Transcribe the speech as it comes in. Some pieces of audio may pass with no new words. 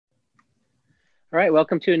All right,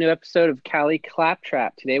 welcome to a new episode of Cali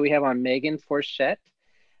Claptrap. Today we have on Megan Forchette.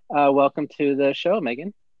 Welcome to the show,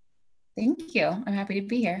 Megan. Thank you. I'm happy to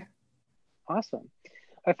be here. Awesome.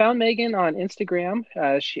 I found Megan on Instagram.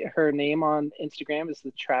 Her name on Instagram is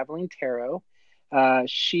the Traveling Tarot.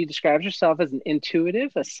 She describes herself as an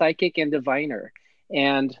intuitive, a psychic, and diviner.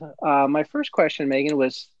 And my first question, Megan,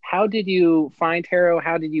 was how did you find tarot?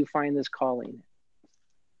 How did you find this calling?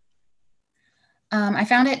 I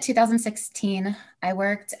found it 2016. I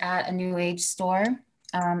worked at a new age store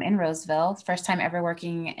in Roseville. First time ever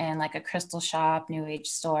working in like a crystal shop, new age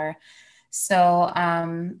store. So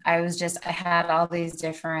I had all these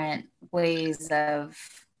different ways of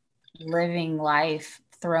living life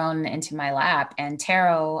thrown into my lap. And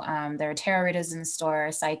tarot, there are tarot readers in the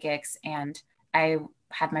store, psychics, and I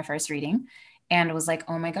had my first reading and was like,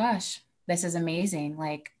 oh my gosh, this is amazing.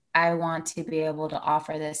 Like, I want to be able to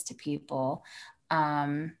offer this to people.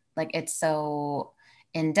 Like, it's so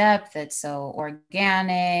in depth, it's so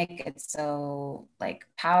organic, it's so like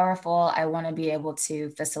powerful. I want to be able to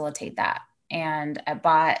facilitate that. And I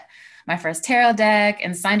bought my first tarot deck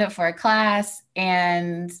and signed up for a class,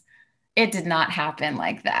 and it did not happen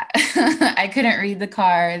like that. I couldn't read the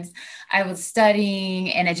cards. I was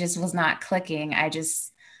studying and it just was not clicking. I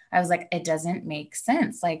was like, it doesn't make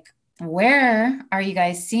sense. Like, where are you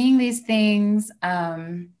guys seeing these things?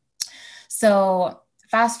 So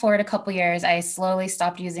fast forward a couple years, I slowly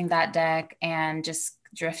stopped using that deck and just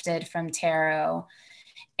drifted from tarot.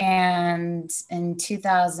 And in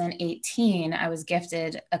 2018, I was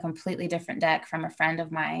gifted a completely different deck from a friend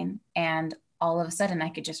of mine. And all of a sudden, I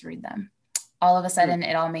could just read them. All of a Hmm. sudden,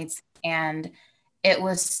 it all made sense. And it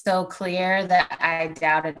was so clear that I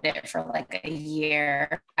doubted it for like a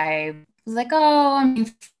year. I was like, oh, I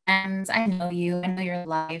mean, friends, I know you, I know your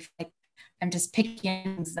life. Like, I'm just picking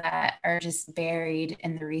things that are just buried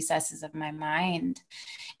in the recesses of my mind.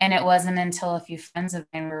 And it wasn't until a few friends of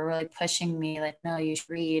mine were really pushing me, like, no, you should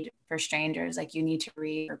read for strangers. Like, you need to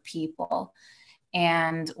read for people.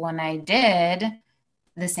 And when I did,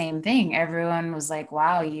 the same thing. Everyone was like,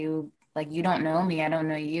 wow, you don't know me. I don't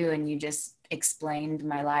know you. And you just explained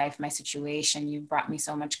my life, my situation. You brought me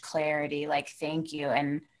so much clarity. Like, thank you.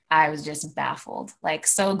 And I was just baffled, like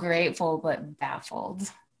so grateful, but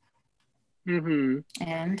baffled. Mm-hmm.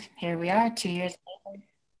 And here we are 2 years.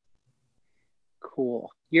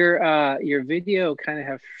 Cool. Your video kind of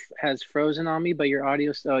have has frozen on me, but your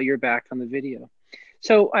audio, oh, you're back on the video.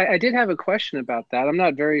 So I did have a question about that. I'm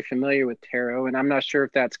not very familiar with tarot, and I'm not sure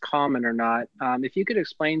if that's common or not. If you could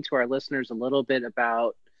explain to our listeners a little bit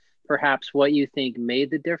about perhaps what you think made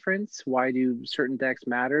the difference. Why do certain decks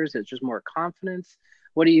matter? Is it just more confidence?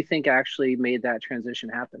 What do you think actually made that transition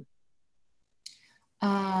happen?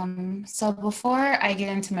 So before I get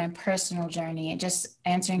into my personal journey, just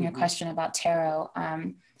answering your Hmm. question about tarot,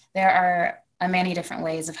 there are many different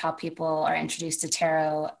ways of how people are introduced to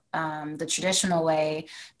tarot. The traditional way,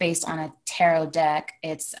 based on a tarot deck,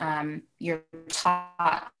 it's you're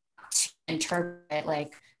taught to interpret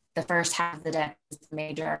like the first half of the deck is the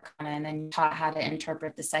major arcana, and then you're taught how to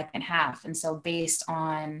interpret the second half. And so, based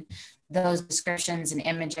on those descriptions and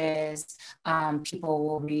images, people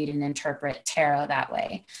will read and interpret tarot that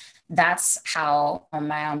way. That's how, on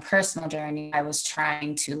my own personal journey, I was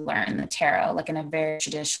trying to learn the tarot, like in a very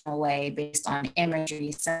traditional way, based on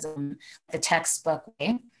imagery, symbolism, the textbook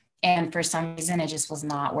way. And for some reason, it just was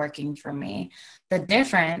not working for me. The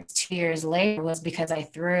difference 2 years later was because I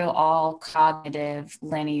threw all cognitive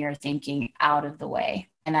linear thinking out of the way.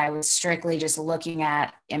 And I was strictly just looking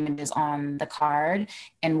at images on the card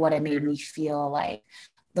and what it made Hmm. me feel like.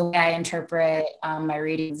 The way I interpret my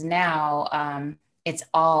readings now, it's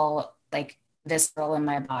all like visceral in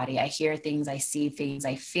my body. I hear things, I see things,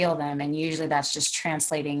 I feel them. And usually that's just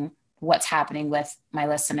translating what's happening with my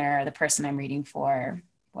listener or the person I'm reading for,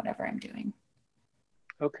 whatever I'm doing.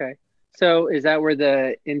 Okay. So is that where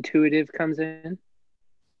the intuitive comes in?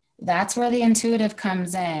 That's where the intuitive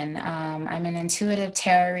comes in. I'm an intuitive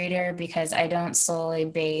tarot reader because I don't solely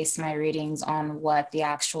base my readings on what the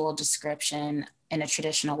actual description in a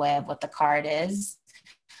traditional way of what the card is.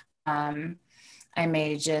 Um, I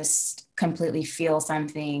may just completely feel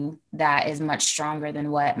something that is much stronger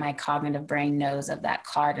than what my cognitive brain knows of that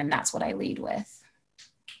card, and that's what I lead with.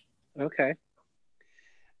 Okay.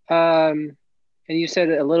 Um, and you said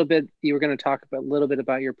a little bit, you were going to talk about a little bit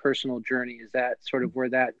about your personal journey. Is that sort of where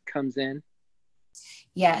that comes in?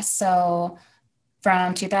 Yes. So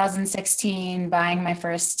From 2016, buying my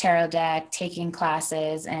first tarot deck, taking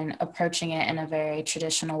classes, and approaching it in a very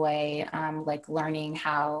traditional way, like learning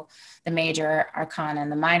how the major arcana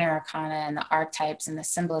and the minor arcana and the archetypes and the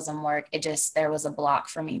symbolism work, there was a block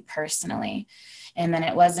for me personally. And then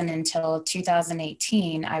it wasn't until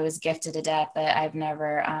 2018, I was gifted a deck that I've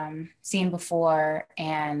never seen before.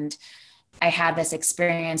 And I had this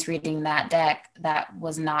experience reading that deck that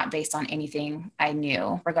was not based on anything I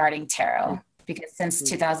knew regarding tarot, because since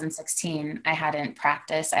 2016, I hadn't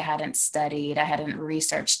practiced, I hadn't studied, I hadn't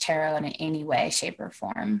researched tarot in any way, shape, or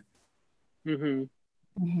form. Mm-hmm.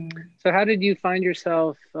 Mm-hmm. So how did you find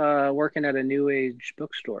yourself working at a New Age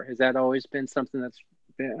bookstore? Has that always been something that's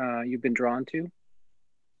you've been drawn to?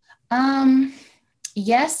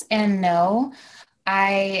 Yes and no.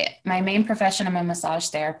 My main profession, I'm a massage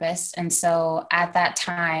therapist. And so at that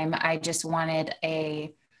time, I just wanted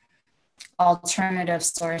a alternative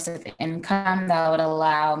source of income that would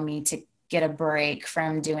allow me to get a break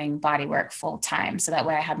from doing body work full time. So that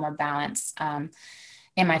way I had more balance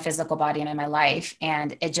in my physical body and in my life.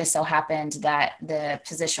 And it just so happened that the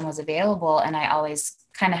position was available. And I always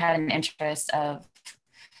kind of had an interest of,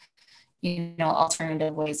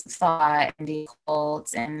 alternative ways of thought and the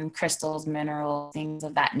occults and crystals, minerals, things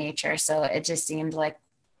of that nature. So it just seemed like,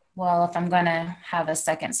 well, if I'm going to have a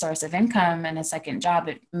second source of income and a second job,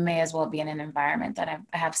 it may as well be in an environment that I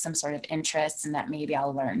have some sort of interest and that maybe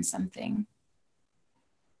I'll learn something.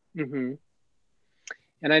 Mm-hmm.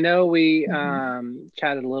 And I know we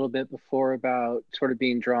chatted a little bit before about sort of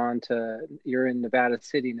being drawn to, you're in Nevada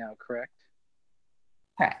City now, correct?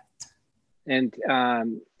 Correct. And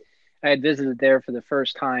I had visited there for the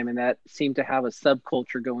first time, and that seemed to have a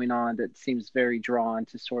subculture going on that seems very drawn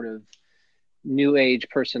to sort of New Age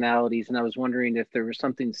personalities. And I was wondering if there was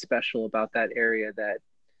something special about that area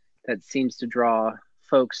that seems to draw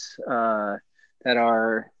folks that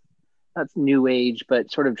are not New Age,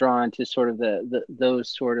 but sort of drawn to sort of those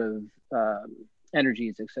sort of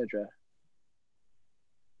energies, etc.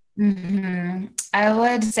 Mm-hmm. I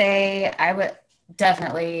would say I would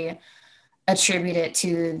definitely attribute it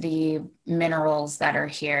to the minerals that are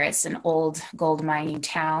here. It's an old gold mining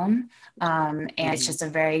town, and it's just a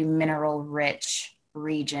very mineral rich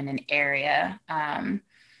region and area,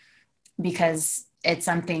 because it's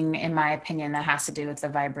something, in my opinion, that has to do with the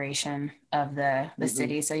vibration of the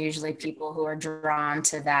city. So usually people who are drawn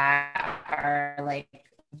to that are like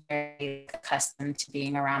very accustomed to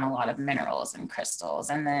being around a lot of minerals and crystals.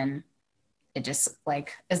 And then it just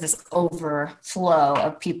like is this overflow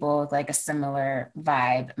of people with like a similar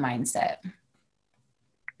vibe mindset.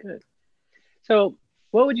 Good. So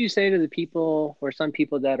what would you say to the people, or some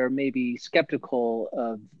people that are maybe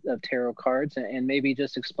skeptical of tarot cards, and maybe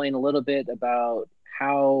just explain a little bit about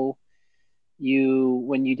how you,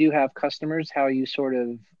 when you do have customers, how you sort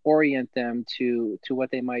of orient them to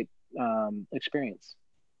what they might experience?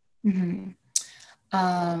 Mm-hmm.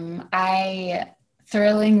 I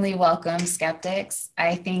thrillingly welcome skeptics.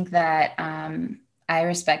 I think that I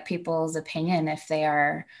respect people's opinion if they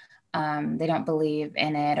are they don't believe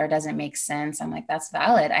in it or doesn't make sense. I'm like, that's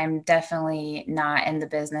valid. I'm definitely not in the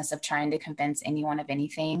business of trying to convince anyone of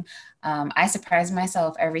anything. I surprise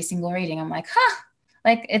myself every single reading. I'm like,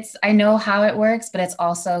 like I know how it works, but it's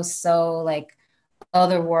also so like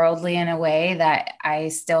otherworldly in a way that I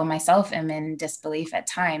still myself am in disbelief at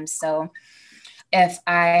times. So if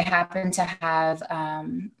I happen to have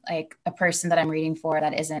like a person that I'm reading for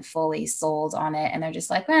that isn't fully sold on it and they're just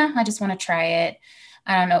like, I just want to try it.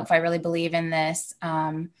 I don't know if I really believe in this.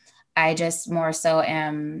 I just more so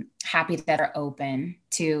am happy that they're open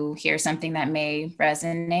to hear something that may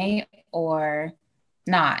resonate or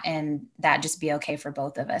not, and that just be okay for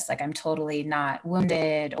both of us. Like I'm totally not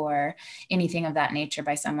wounded or anything of that nature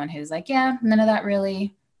by someone who's like, yeah, none of that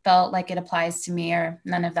really felt like it applies to me, or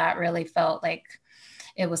none of that really felt like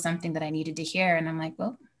it was something that I needed to hear. And I'm like,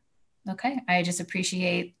 well, okay, I just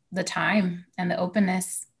appreciate the time and the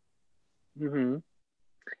openness. Mm-hmm.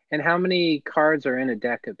 And how many cards are in a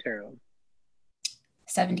deck of tarot?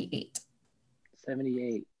 78.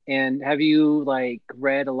 78. And have you like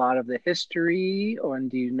read a lot of the history, or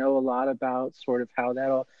do you know a lot about sort of how that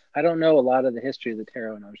all, I don't know a lot of the history of the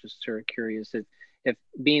tarot, and I was just sort of curious if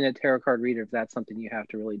being a tarot card reader, if that's something you have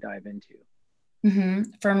to really dive into. Mm-hmm.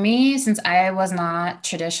 For me, since I was not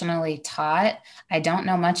traditionally taught, I don't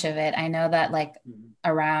know much of it. I know that like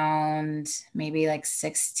around maybe like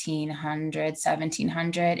 1600,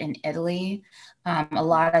 1700 in Italy, a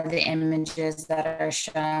lot of the images that are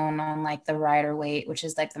shown on like the Rider-Waite, which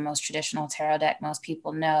is like the most traditional tarot deck most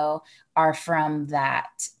people know, are from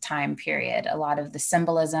that time period. A lot of the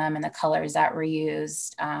symbolism and the colors that were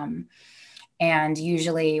used. And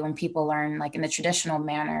usually when people learn like in the traditional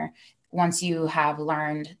manner, once you have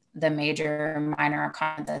learned the major, minor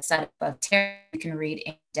arcana, the setup of tarot, you can read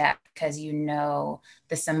in depth because you know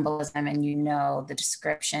the symbolism and you know the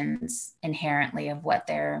descriptions inherently of what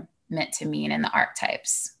they're meant to mean in the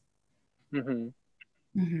archetypes. Mm-hmm.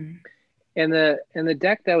 Mm-hmm. And the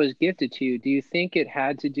deck that was gifted to you, do you think it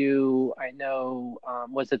had to do, I know,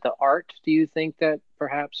 was it the art, do you think, that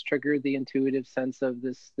perhaps triggered the intuitive sense of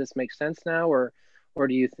this makes sense now, or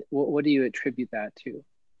do you what do you attribute that to?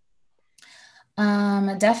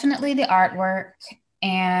 Definitely the artwork.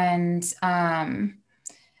 And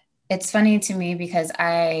it's funny to me because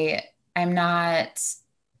I'm not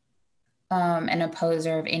an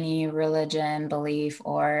opposer of any religion, belief,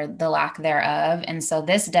 or the lack thereof. And so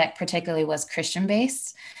this deck particularly was Christian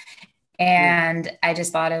based. Mm, And I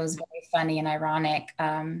just thought it was very funny and ironic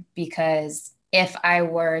because if I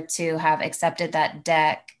were to have accepted that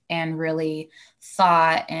deck and really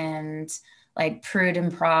thought and like prude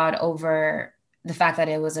and prod over the fact that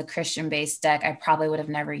it was a Christian based deck, I probably would have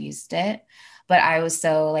never used it. But I was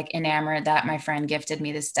so like enamored that my friend gifted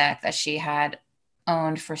me this deck that she had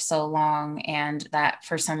owned for so long, and that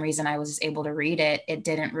for some reason I was just able to read it. It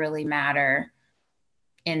didn't really matter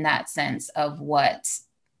in that sense of what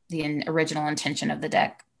the original intention of the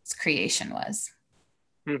deck's creation was.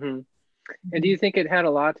 mm-hmm. And do you think it had a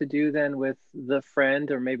lot to do then with the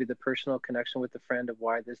friend, or maybe the personal connection with the friend, of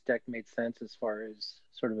why this deck made sense as far as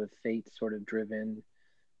sort of a fate sort of driven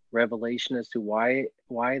revelation as to why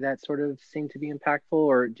that sort of seemed to be impactful,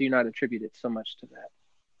 or do you not attribute it so much to that?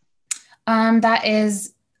 That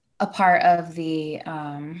is a part of the,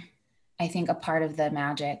 I think, a part of the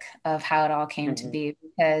magic of how it all came to Mm-hmm. be,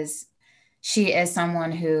 because she is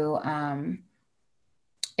someone who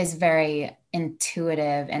is very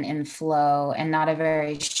intuitive and in flow and not a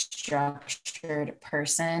very structured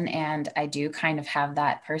person. And I do kind of have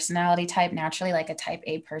that personality type naturally, like a type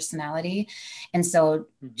A personality. And so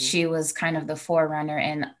Mm-hmm. she was kind of the forerunner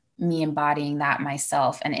in me embodying that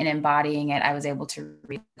myself. And in embodying it, I was able to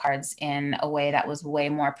read cards in a way that was way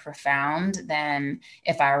more profound than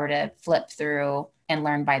if I were to flip through and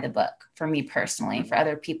learn by the book. For me personally, for Mm-hmm.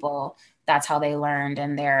 other people, that's how they learned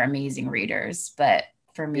and they're amazing readers. But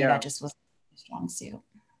for me, Yeah. that just was a strong suit.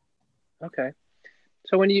 Okay.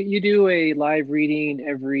 So when you do a live reading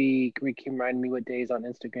can you remind me what days on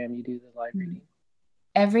Instagram you do the live reading?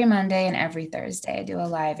 Every Monday and every Thursday, I do a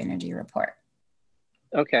live energy report.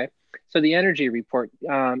 Okay. So the energy report,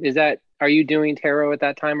 are you doing tarot at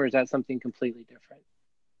that time, or is that something completely different?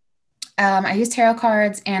 I use tarot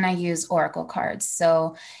cards and I use oracle cards.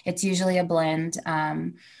 So it's usually a blend.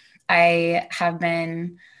 I have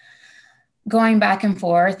been going back and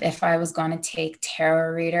forth if I was going to take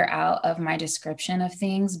tarot reader out of my description of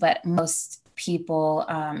things, but most people,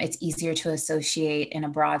 it's easier to associate in a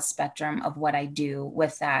broad spectrum of what I do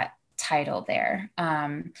with that title there.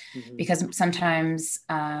 Mm-hmm. Because sometimes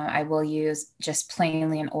I will use just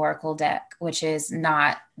plainly an oracle deck, which is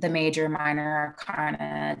not the major, minor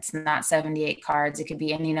arcana. It's not 78 cards. It could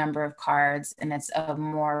be any number of cards, and it's a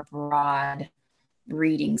more broad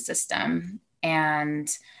reading system. And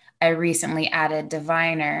I recently added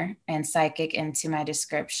diviner and psychic into my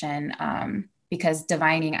description because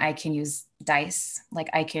divining, I can use dice. Like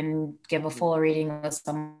I can give a full reading with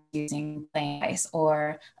someone using playing dice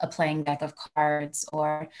or a playing deck of cards,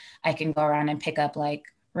 or I can go around and pick up like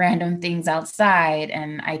random things outside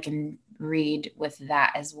and I can read with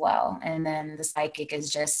that as well. And then the psychic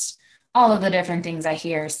is just all of the different things I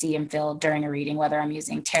hear, see, and feel during a reading, whether I'm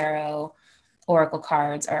using tarot, oracle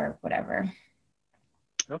cards, or whatever.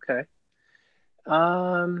 Okay.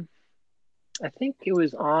 Um, I think it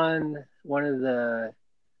was on one of the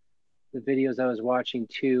videos I was watching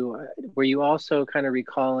too. Were you also kind of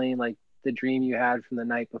recalling like the dream you had from the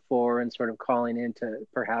night before and sort of calling into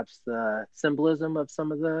perhaps the symbolism of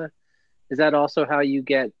some of the? Is that also how you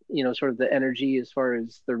get, sort of the energy as far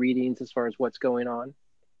as the readings, as far as what's going on?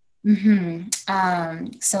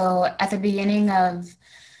 So at the beginning of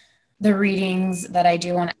the readings that I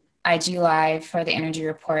do on IG Live for the energy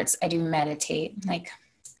reports, I do meditate like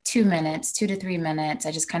 2 minutes, 2 to 3 minutes.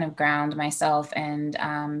 I just kind of ground myself and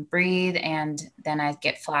breathe, and then I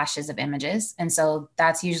get flashes of images. And so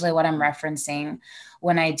that's usually what I'm referencing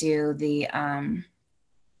when I do the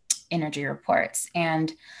energy reports.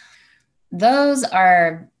 And those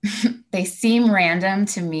are, they seem random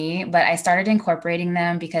to me, but I started incorporating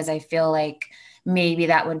them because I feel like maybe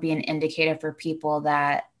that would be an indicator for people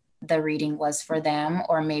that the reading was for them,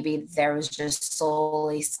 or maybe there was just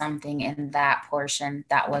solely something in that portion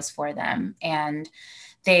that was for them. And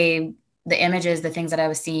they the images, the things that I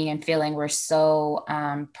was seeing and feeling were so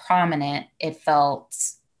prominent, it felt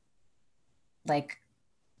like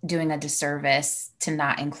doing a disservice to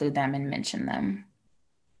not include them and mention them.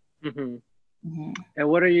 Mm-hmm. Mm-hmm.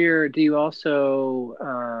 And do you also,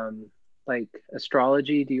 like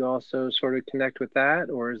astrology, do you also sort of connect with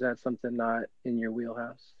that, or is that something not in your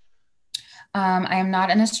wheelhouse? I am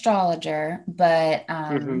not an astrologer, but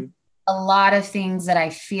Mm-hmm. a lot of things that I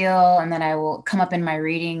feel and that I will come up in my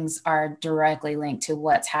readings are directly linked to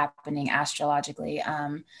what's happening astrologically.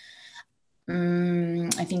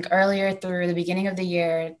 I think earlier through the beginning of the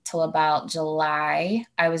year till about July,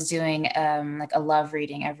 I was doing like a love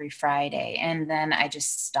reading every Friday, and then I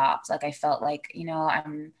just stopped. Like I felt like,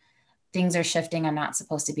 I'm things are shifting. I'm not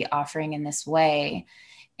supposed to be offering in this way.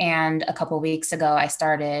 And a couple weeks ago, I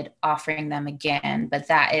started offering them again, but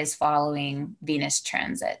that is following Venus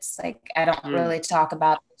transits. Like, I don't Mm. really talk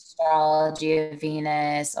about the astrology of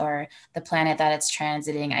Venus or the planet that it's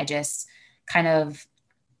transiting. I just kind of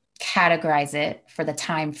categorize it for the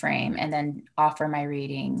time frame and then offer my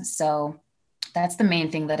readings. So that's the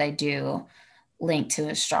main thing that I do linked to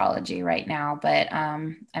astrology right now. But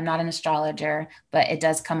I'm not an astrologer, but it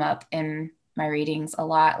does come up in my readings a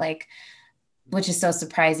lot. Like, which is so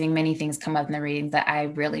surprising. Many things come up in the readings that I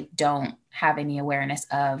really don't have any awareness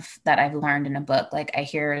of that I've learned in a book. Like I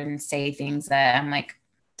hear and say things that I'm like,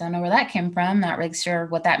 don't know where that came from. Not really sure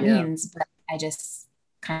what that Yeah. means, but I just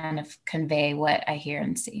kind of convey what I hear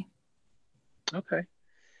and see. Okay.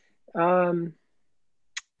 Um,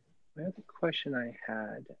 what other question I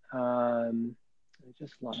had? I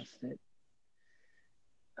just lost it.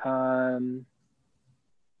 Um,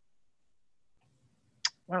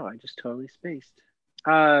 wow, I just totally spaced.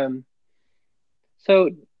 Um, so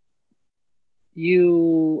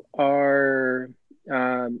you are,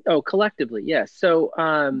 oh, collectively, yes.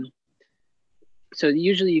 So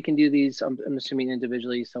usually you can do these. I'm assuming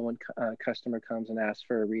individually, someone customer comes and asks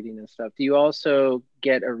for a reading and stuff. Do you also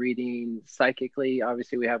get a reading psychically?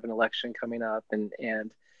 Obviously, we have an election coming up,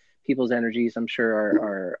 and people's energies, I'm sure,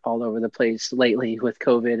 are all over the place lately with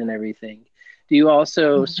COVID and everything. Do you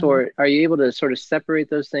also Mhm. are you able to sort of separate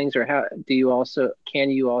those things, or how do you also can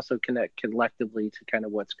you also connect collectively to kind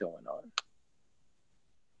of what's going on?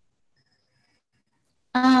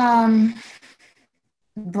 Um,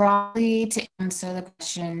 Broadly, to answer the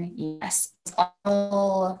question, yes, it's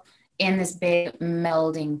all in this big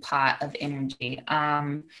melding pot of energy.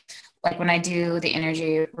 Like when I do the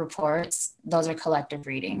energy reports, those are collective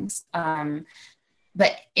readings.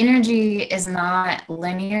 But energy is not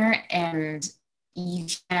linear, and you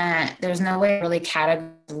can't, there's no way to really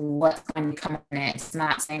categorize what's going to come in it. It's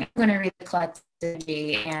not saying I'm going to read the collective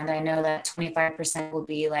energy and I know that 25% will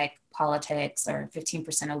be like politics or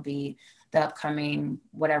 15% will be the upcoming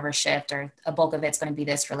whatever shift, or a bulk of it's going to be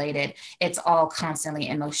this related. It's all constantly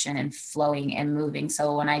in motion and flowing and moving.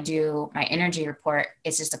 So when I do my energy report,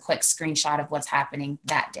 it's just a quick screenshot of what's happening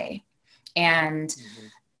that day. And Mm-hmm.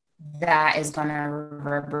 that is going to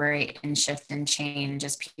reverberate and shift and change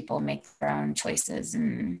as people make their own choices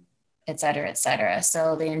and et cetera, et cetera.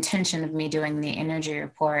 So the intention of me doing the energy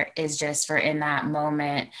report is just for in that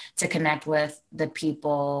moment to connect with the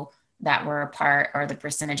people that were a part, or the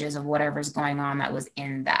percentages of whatever's going on that was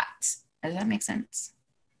in that. Does that make sense?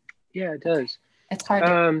 Yeah, it Okay. does. It's hard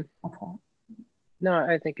to, Um, okay. no,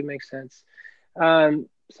 I think it makes sense.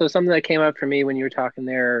 So something that came up for me when you were talking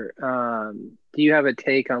there, do you have a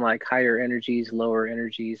take on like higher energies, lower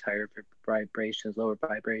energies, higher vibrations, lower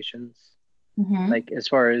vibrations? Mm-hmm. Like as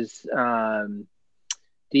far as,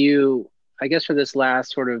 do you, I guess for this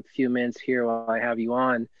last sort of few minutes here while I have you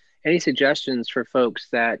on, any suggestions for folks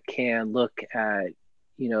that can look at,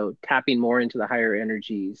 tapping more into the higher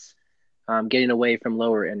energies, getting away from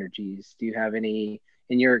lower energies? Do you have any,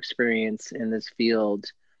 in your experience in this field,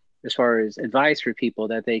 as far as advice for people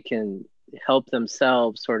that they can help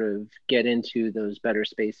themselves sort of get into those better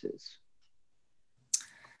spaces?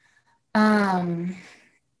 Um,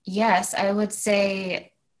 yes, I would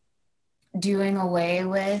say doing away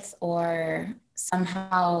with or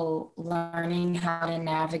somehow learning how to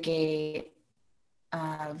navigate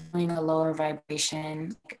doing a lower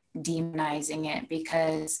vibration, like demonizing it,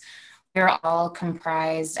 because we're all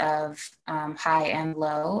comprised of high and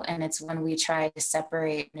low. And it's when we try to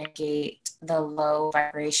separate, negate the low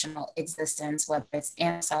vibrational existence, whether it's in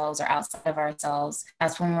ourselves or outside of ourselves,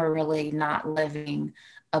 that's when we're really not living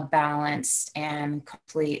a balanced and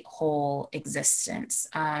complete whole existence.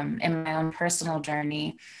 In my own personal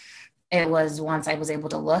journey, it was once I was able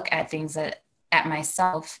to look at things that at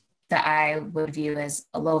myself that I would view as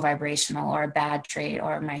a low vibrational or a bad trait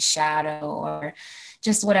or my shadow or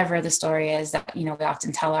just whatever the story is that, we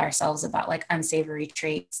often tell ourselves about like unsavory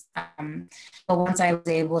traits. But once I was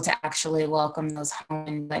able to actually welcome those home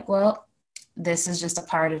and be like, well, this is just a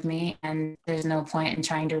part of me and there's no point in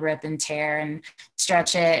trying to rip and tear and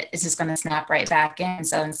stretch it. It's just going to snap right back in.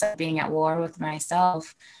 So instead of being at war with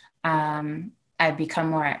myself, I've become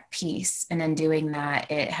more at peace. And in doing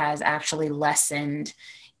that, it has actually lessened,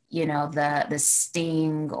 the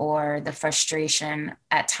sting or the frustration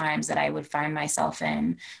at times that I would find myself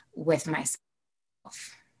in with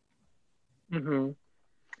myself. Mm-hmm.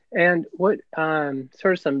 And what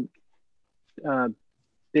sort of some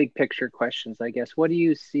big picture questions, I guess. What do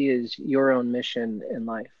you see as your own mission in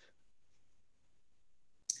life?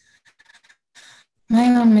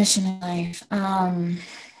 My own mission in life,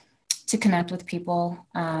 to connect with people,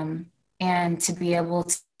 and to be able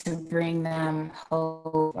to bring them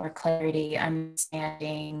hope or clarity,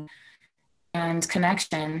 understanding, and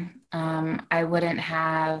connection. I wouldn't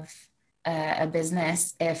have a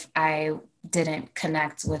business if I didn't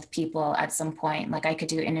connect with people at some point. Like I could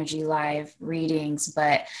do energy live readings,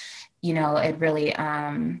 but it really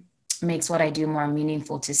makes what I do more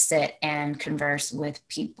meaningful to sit and converse with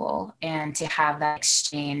people and to have that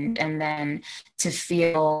exchange and then to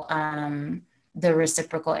feel the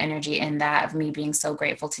reciprocal energy in that of me being so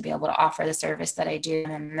grateful to be able to offer the service that I do,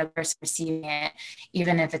 and the person receiving it,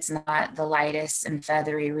 even if it's not the lightest and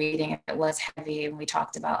feathery reading, if it was heavy and we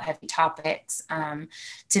talked about heavy topics,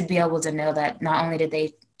 to be able to know that not only did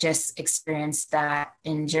they just experience that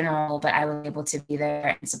in general, but I was able to be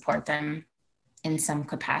there and support them in some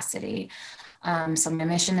capacity. So my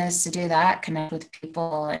mission is to do that, connect with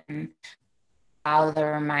people, and allow the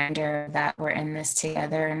reminder that we're in this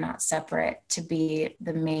together and not separate to be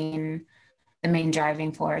the main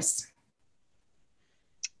driving force.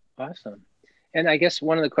 Awesome. And I guess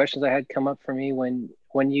one of the questions I had come up for me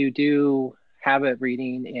when you do have a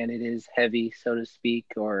reading and it is heavy, so to speak,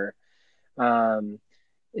 or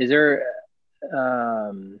is there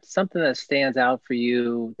something that stands out for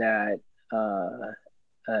you that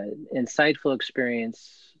insightful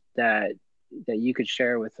experience that you could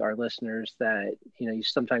share with our listeners that you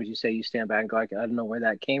sometimes you say you stand back and go, I don't know where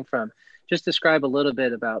that came from. Just describe a little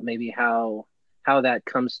bit about maybe how that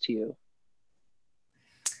comes to you.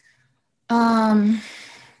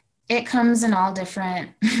 It comes in all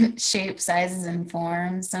different shapes, sizes, and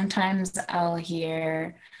forms. Sometimes I'll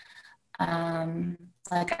hear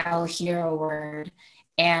I'll hear a word,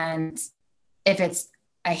 and if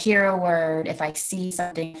I hear a word, if I see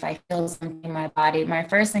something, if I feel something in my body, my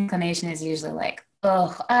first inclination is usually like,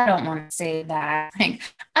 oh, I don't want to say that. Like,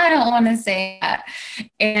 I don't want to say that.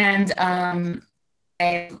 And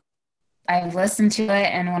I've listened to it,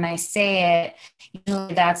 and when I say it,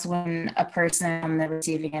 usually that's when a person on the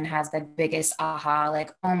receiving end has the biggest aha,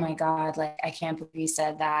 like, oh my God, like I can't believe you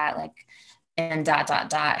said that, like, and ...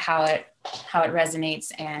 how it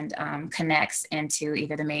resonates and connects into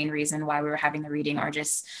either the main reason why we were having the reading or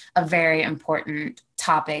just a very important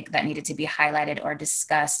topic that needed to be highlighted or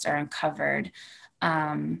discussed or uncovered.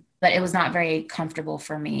 But it was not very comfortable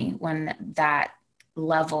for me when that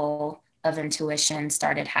level of intuition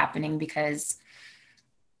started happening, because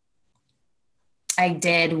I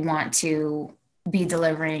did want to be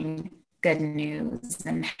delivering good news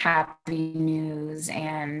and happy news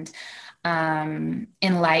and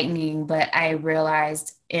enlightening, but I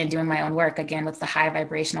realized in doing my own work, again, with the high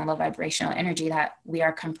vibrational, low vibrational energy, that we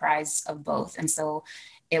are comprised of both. And so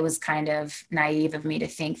it was kind of naive of me to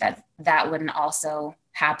think that that wouldn't also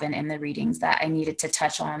happen in the readings, that I needed to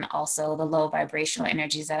touch on also the low vibrational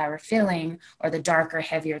energies that I were feeling, or the darker,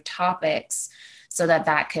 heavier topics, so that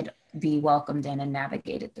that could be welcomed in and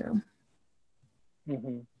navigated through.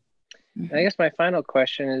 Mm-hmm. I guess my final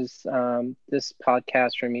question is, this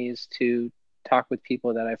podcast for me is to talk with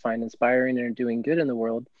people that I find inspiring and are doing good in the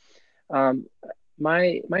world.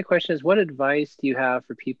 My question is, what advice do you have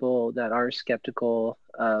for people that are skeptical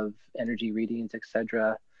of energy readings,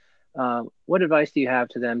 etc.? What advice do you have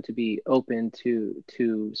to them to be open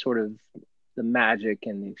to sort of the magic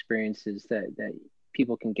and the experiences that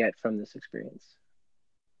people can get from this experience?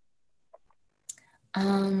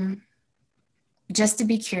 Just to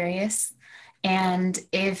be curious. And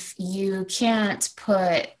if you can't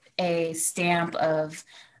put a stamp of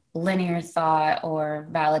linear thought or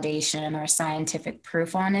validation or scientific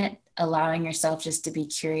proof on it, allowing yourself just to be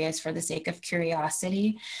curious for the sake of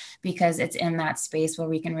curiosity, because it's in that space where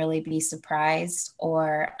we can really be surprised,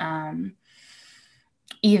 or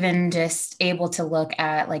even just able to look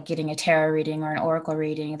at like getting a tarot reading or an oracle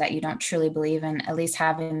reading that you don't truly believe in, at least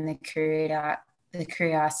having the the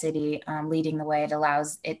curiosity leading the way, it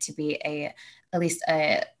allows it to be at least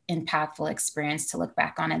a impactful experience to look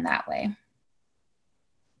back on in that way.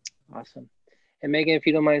 Awesome. And Megan, if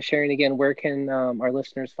you don't mind sharing again, where can our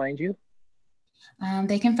listeners find you?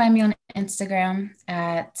 They can find me on Instagram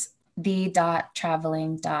at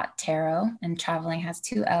the.traveling.tarot, and traveling has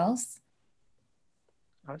 2 L's.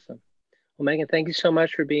 Awesome. Well, Megan, thank you so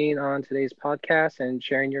much for being on today's podcast and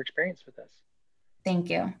sharing your experience with us. Thank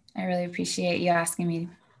you. I really appreciate you asking me.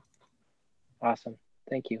 Awesome.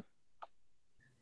 Thank you.